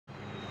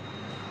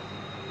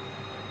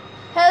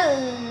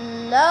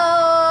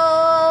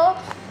Hello,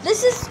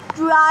 this is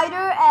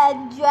Strider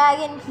and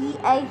Dragon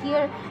PA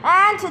here,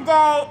 and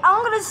today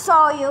I'm gonna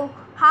show you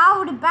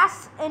how the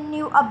best and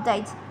new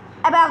updates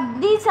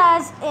about this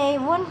as a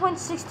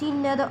 1.16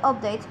 another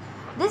update.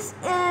 This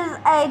is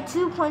a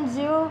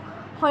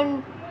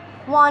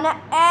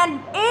 2.0.1 and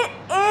it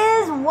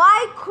is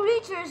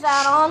ycreature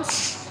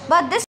add-ons,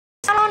 but this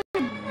add-on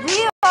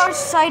we are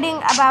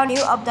citing about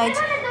new updates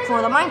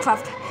for the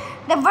Minecraft.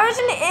 The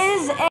version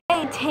is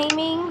a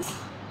taming,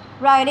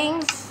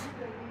 ridings,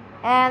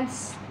 and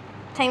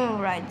taming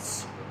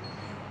rides.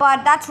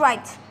 But that's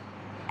right.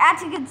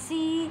 As you can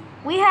see,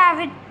 we have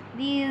it.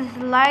 These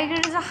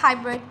tigers are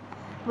hybrid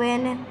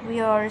when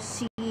we are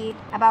see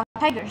about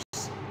tigers.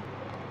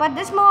 But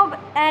this mob,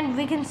 and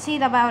we can see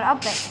about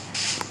update.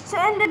 So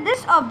in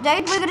this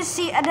update, we're gonna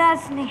see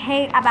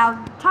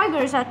about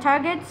tigers are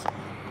targets,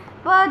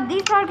 but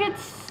these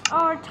targets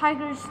are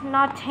tigers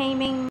not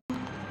taming.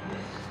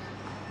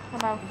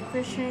 About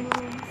fishing,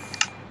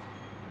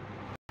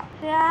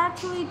 they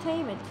actually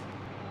tame it.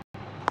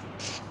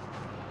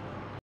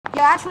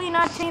 You actually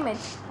not tame it.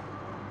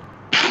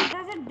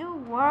 Does it do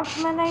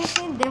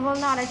workmanization? They will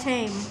not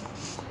tame.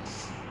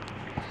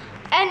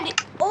 And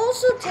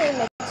also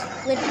tame it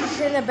with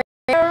the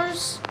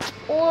bears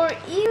or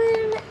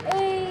even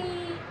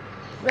a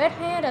red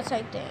panda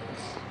type things.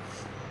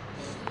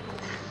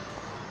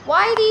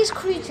 Why these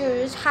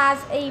creatures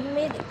has a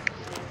mythic?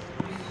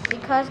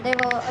 Because they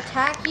will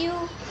attack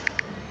you.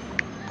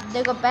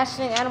 They go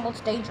besting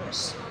animals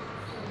dangerous.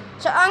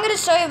 So I'm gonna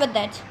show you with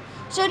that.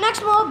 So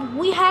next mob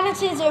we haven't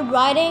seen a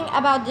writing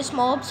about these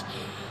mobs,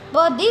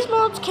 but these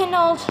mobs can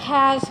also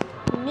has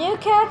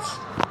meerkats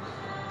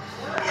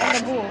and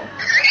the bull.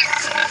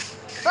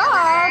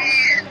 But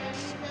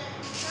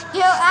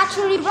they'll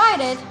actually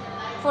write it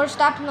for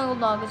stopping the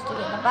dogs to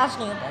get the best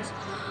news is.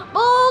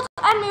 Bulls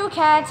and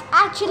meerkats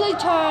actually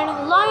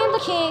turn lion the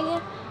king.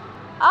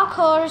 Of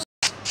course,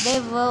 they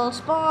will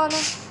spawn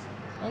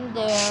in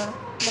there.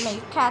 The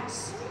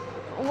meerkats.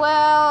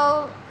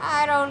 Well,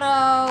 I don't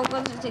know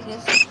what the thing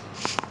is.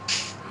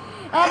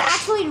 And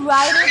actually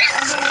ride it.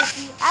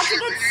 As you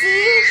can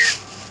see,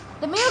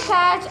 the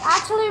meerkats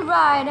actually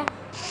ride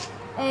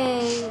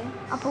a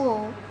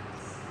bull.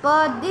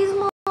 But these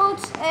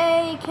modes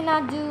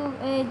cannot do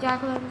a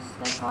jackalins.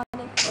 That's why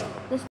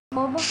this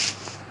mob.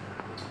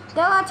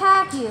 They'll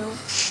attack you.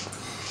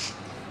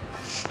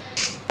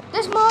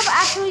 This mob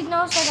actually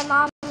knows that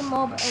another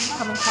mob is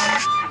coming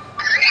from.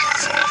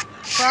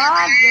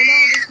 But you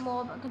know this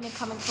mob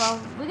coming from.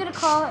 We're gonna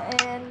call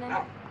in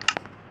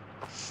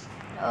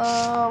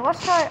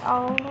what's our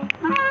own?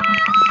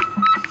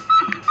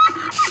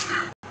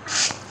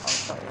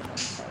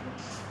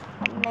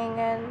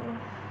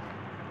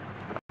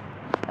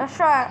 Let's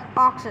try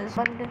oxes.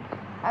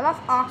 I love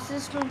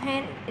oxes from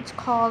him. It's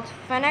called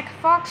Fennec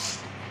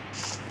Fox.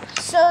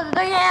 So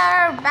they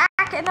are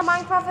back in the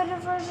Minecraft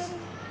version.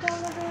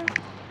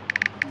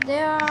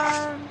 They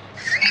are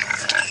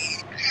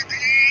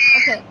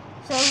okay.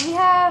 So we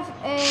have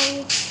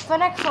a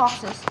Fennec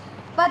Foxes,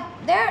 but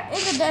they're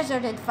in the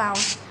desert it found.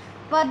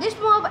 But this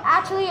mob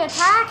actually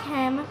attack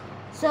him,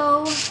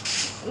 so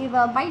it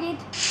will bite it,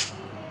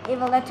 it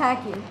will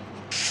attack you.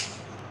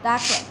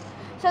 That's it.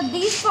 So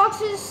these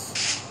foxes,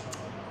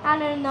 I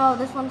don't know,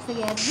 this one's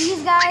again.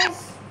 These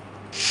guys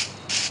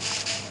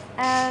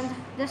and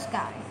this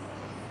guy.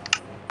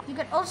 You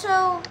can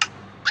also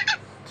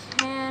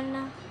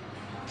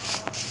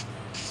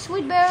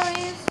sweet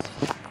berries.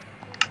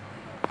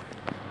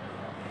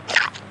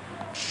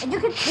 And you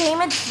can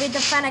tame it with the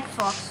Fennec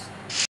Fox.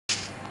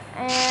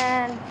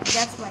 And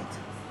that's right.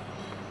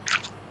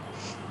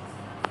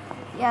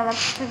 Yeah,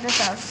 let's check this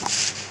out.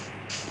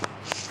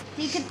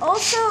 You can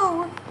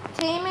also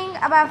taming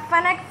about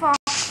Fennec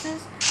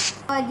Foxes,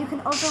 but you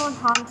can also learn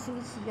how to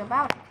see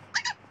about it.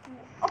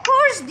 Of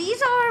course,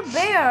 these are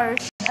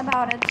bears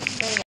about it.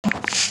 Bears.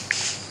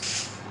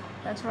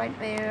 That's right,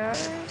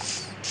 bears.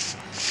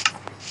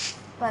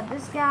 But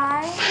this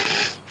guy,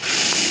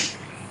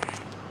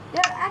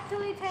 they're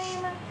actually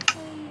tame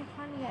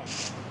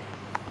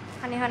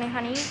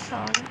honey.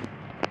 So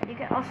you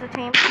can also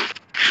tame.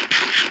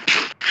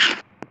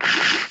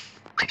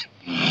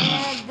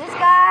 And these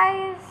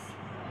guys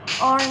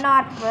are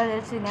not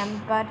releasing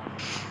them, but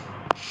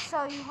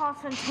so you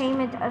also tame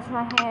it as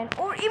my hand,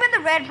 or even the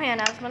red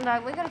panda.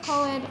 We're gonna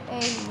call it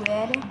a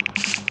red.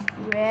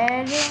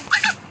 There we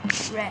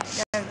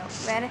go.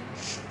 Red.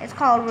 It's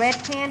called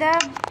red panda.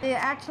 They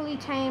actually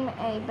tame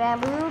a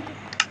bamboo.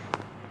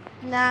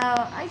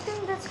 Now, I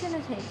think that's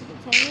gonna take to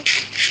tame it.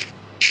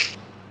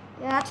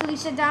 It actually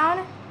sit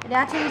down. It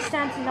actually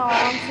stands in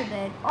arms of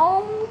it.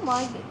 Oh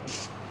my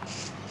goodness.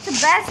 The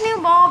best new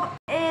mob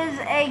is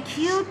a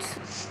cute.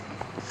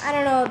 I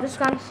don't know. This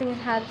kind of thing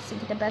has to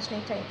get the best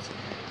new types.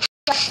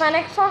 Like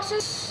Fennec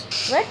Foxes,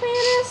 red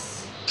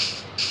pandas,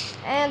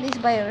 and these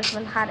bears.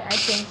 When had I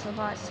think so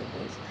far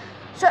these.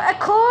 So of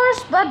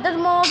course, but the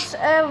mobs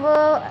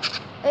will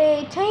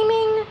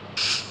taming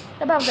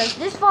about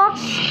this fox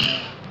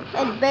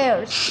and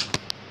bears.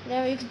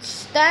 Now you can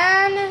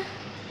stand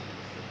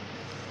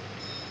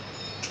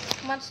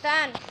Come on,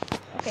 stand.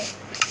 Okay.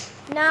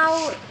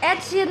 Now,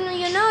 as you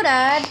know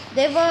that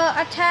they will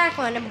attack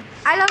when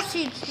I love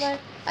sheets, but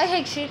I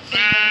hate sheets.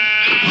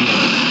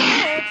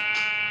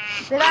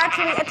 They'll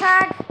actually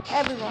attack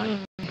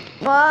everyone.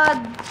 But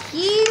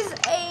he's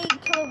a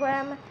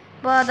kilogram.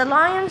 But the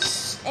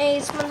lions, a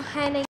small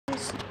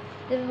hennings,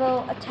 they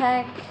will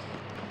attack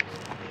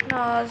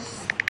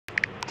us.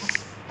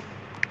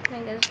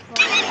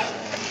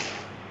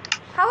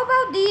 How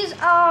about these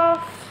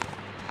of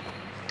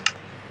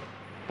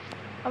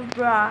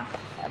bra?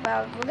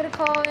 We're gonna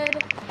call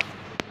it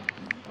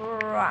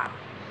bra.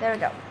 There we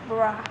go,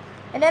 bra.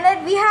 And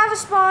then we have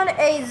spawned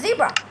a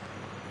zebra,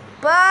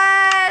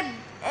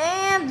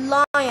 and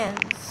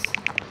lions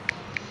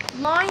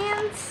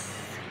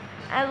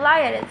and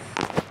lioness.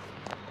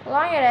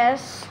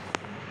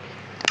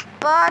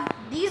 But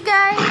these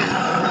guys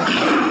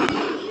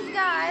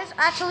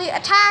actually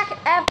attack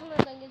everyone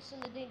that gets in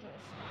the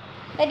dangerous.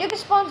 And you can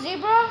spawn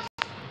zebra.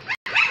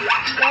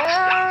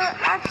 They're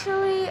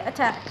actually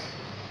attack.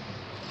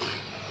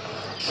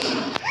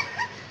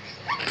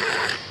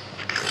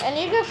 And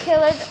you can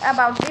kill it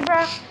about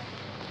zebra.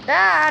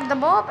 That the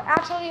mob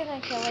actually you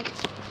can kill it.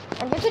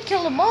 And you can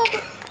kill the mob.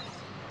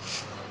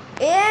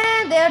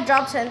 And there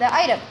drops in the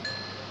item.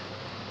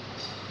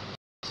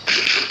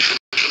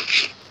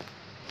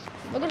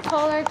 We're gonna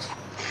call it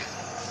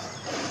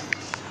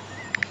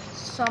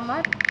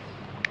Summit.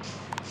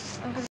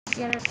 I'm gonna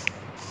get it.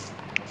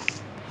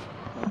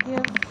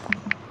 Give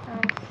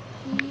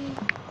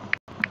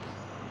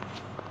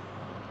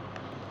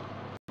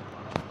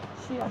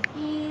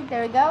CRE.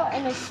 There we go.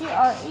 And the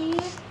CRE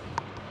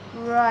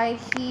right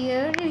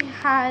here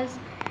has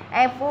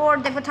a 4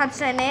 different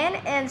types of in,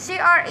 and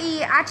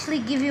CRE actually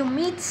give you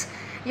meats.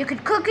 You can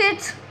cook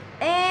it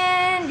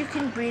and you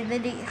can breathe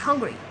it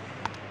hungry.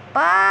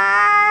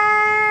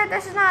 But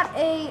this is not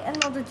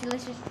another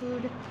delicious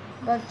food,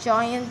 but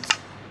giant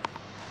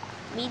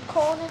meat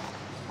corn.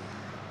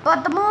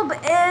 But the mob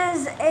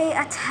is a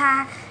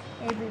attack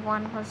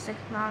everyone who's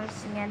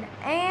acknowledging it.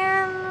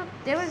 And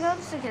there we go,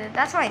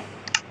 that's right.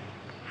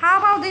 How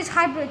about these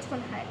hybrid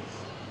twin heads?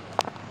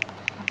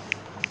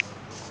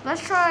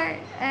 Let's try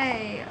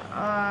a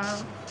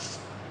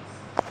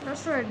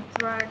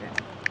dragon.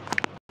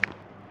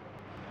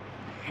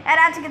 And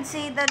as you can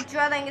see, the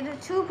dragon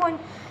is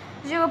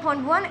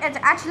 2.0.1. It's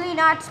actually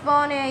not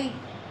spawn a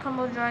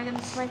combo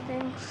dragons, I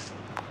think.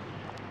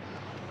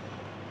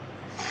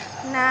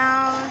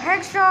 Now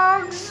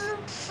hedgehogs.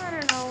 I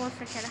don't know what's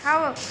the cat.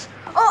 Camels.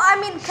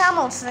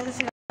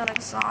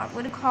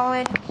 What do you call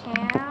it?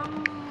 Camel.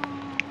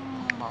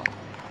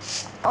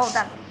 Oh,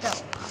 that no.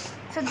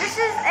 So this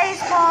is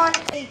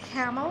a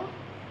camel.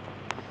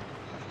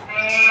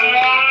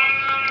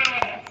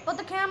 But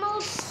the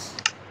camels,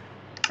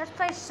 let's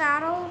play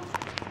saddle.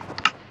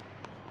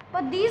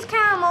 But these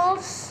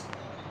camels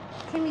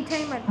can be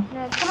tamed.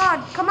 No,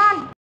 come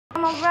on,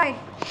 camel, ride,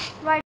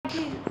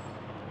 please.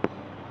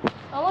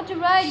 I want to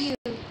ride you.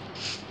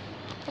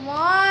 Come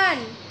on,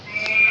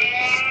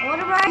 I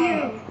want to ride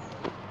you.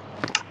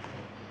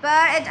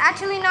 But it's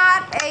actually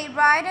not a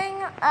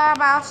riding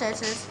about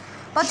scissors.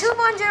 But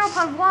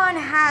 2.0.1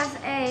 has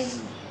a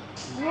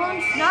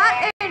wounds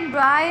not in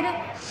ride,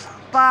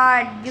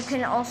 but you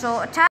can also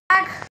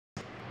attack.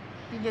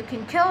 You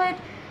can kill it.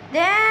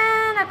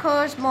 Then of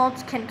course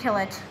mobs can kill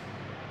it.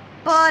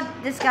 But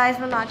these guys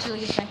will not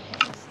really affect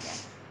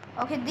this.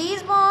 Okay,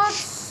 these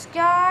mobs,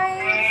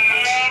 guys.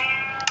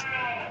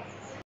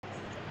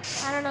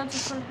 I don't know if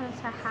this one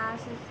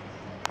has it.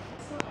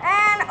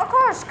 And of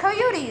course,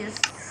 coyotes.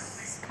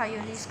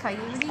 Coyote.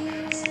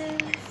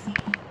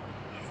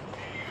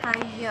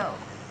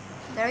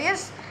 There he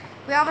is.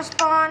 We have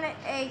spawned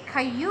a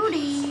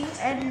coyote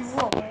and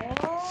wolf.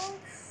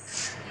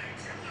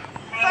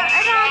 But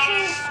I don't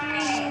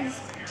means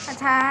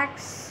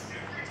attacks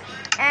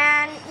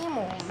and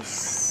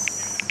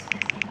emos.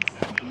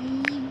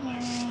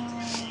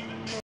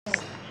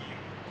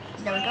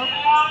 There we go.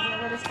 We're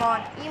going to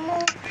spawn emo.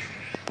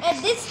 And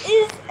this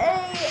is a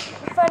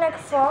fennec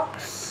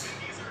fox.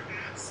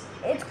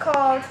 It's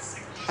called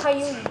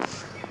Coyote.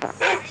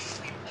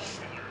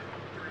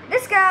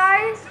 This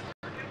guy,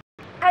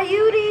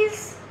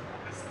 coyotes,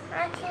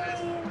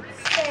 actually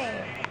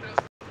same.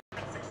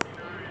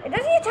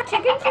 Does he attack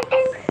chickens, I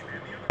think?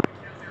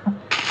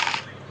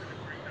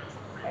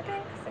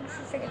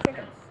 It's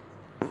chickens.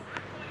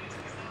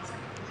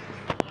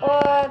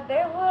 But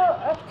they will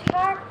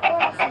attack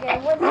once again.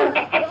 They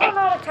will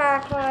not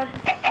attack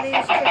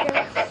these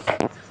chickens.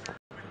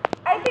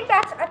 I think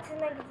that's a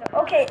negative.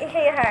 Okay,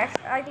 he has.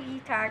 I think he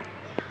tagged.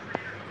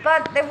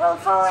 But they will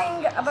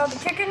falling about the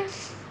chicken.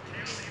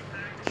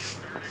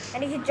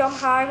 And he can jump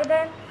high with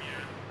it.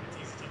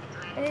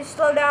 And you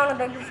slow down and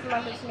then just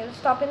like this,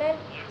 stopping it.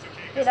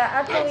 Did I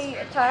actually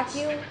attack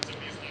you?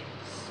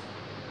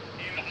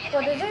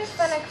 So this is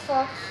fennec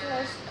fox.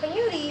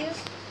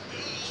 Coyotes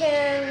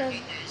can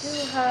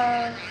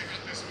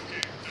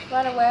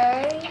run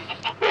away.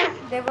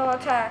 They will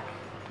attack.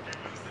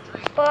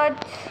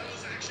 But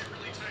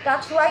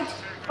that's right,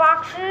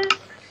 foxes.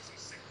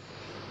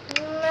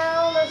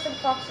 Now let's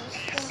foxes.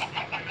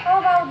 How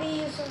about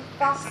these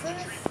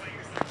foxes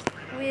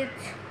with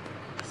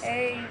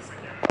a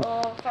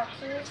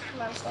foxes?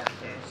 Come on,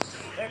 foxes.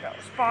 There you go.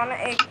 Spawn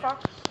a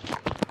fox.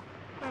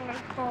 I'm gonna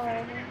call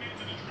it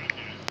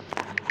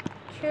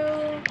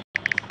kill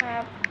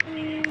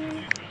happy.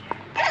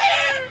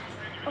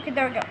 Okay,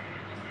 there we go.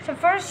 So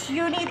first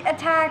you need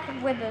attack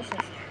with this.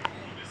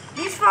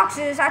 These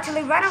foxes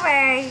actually run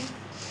away.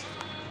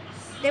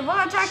 They will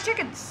attack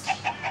chickens.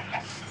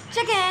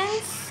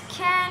 Chickens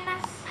can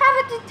have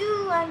it to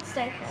do and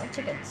stay here.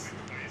 Chickens.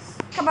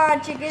 Come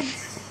on,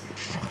 chickens.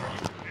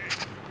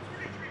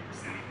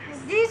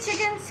 These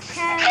chickens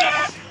can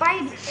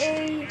bite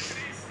anything,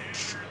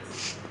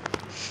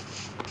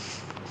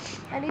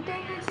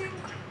 I think.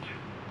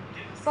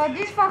 But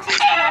these foxes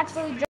can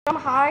actually jump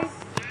high.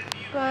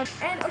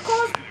 And of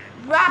course,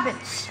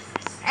 rabbits.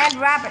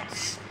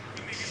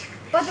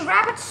 But the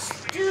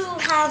rabbits do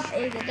have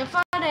the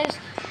fun is,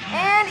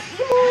 and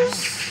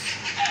emus.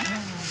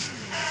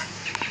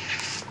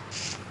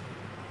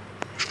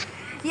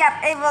 Yep,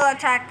 it will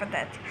attack with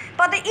it.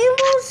 But the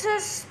emus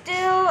is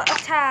still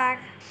attack.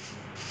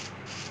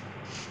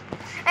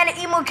 And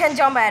the emu can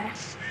jump in.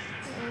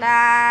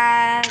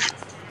 Nah,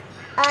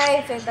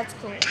 I think that's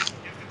cool.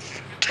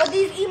 But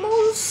these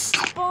emus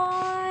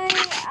spawn,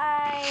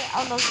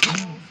 those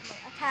emus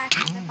attack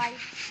and bite.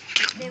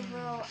 They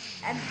will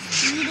end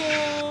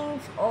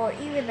beatings or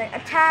even like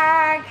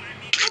attack.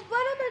 But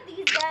whatever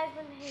these guys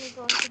are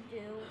going to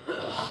do,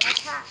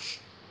 attack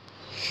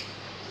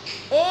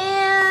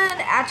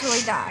and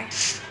actually die.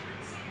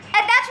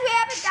 And that's we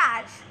have it,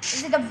 guys.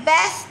 This is the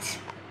best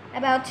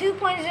about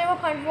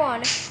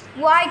 2.0.1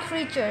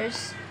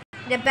 ycreatures,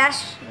 the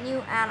best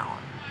new add-on.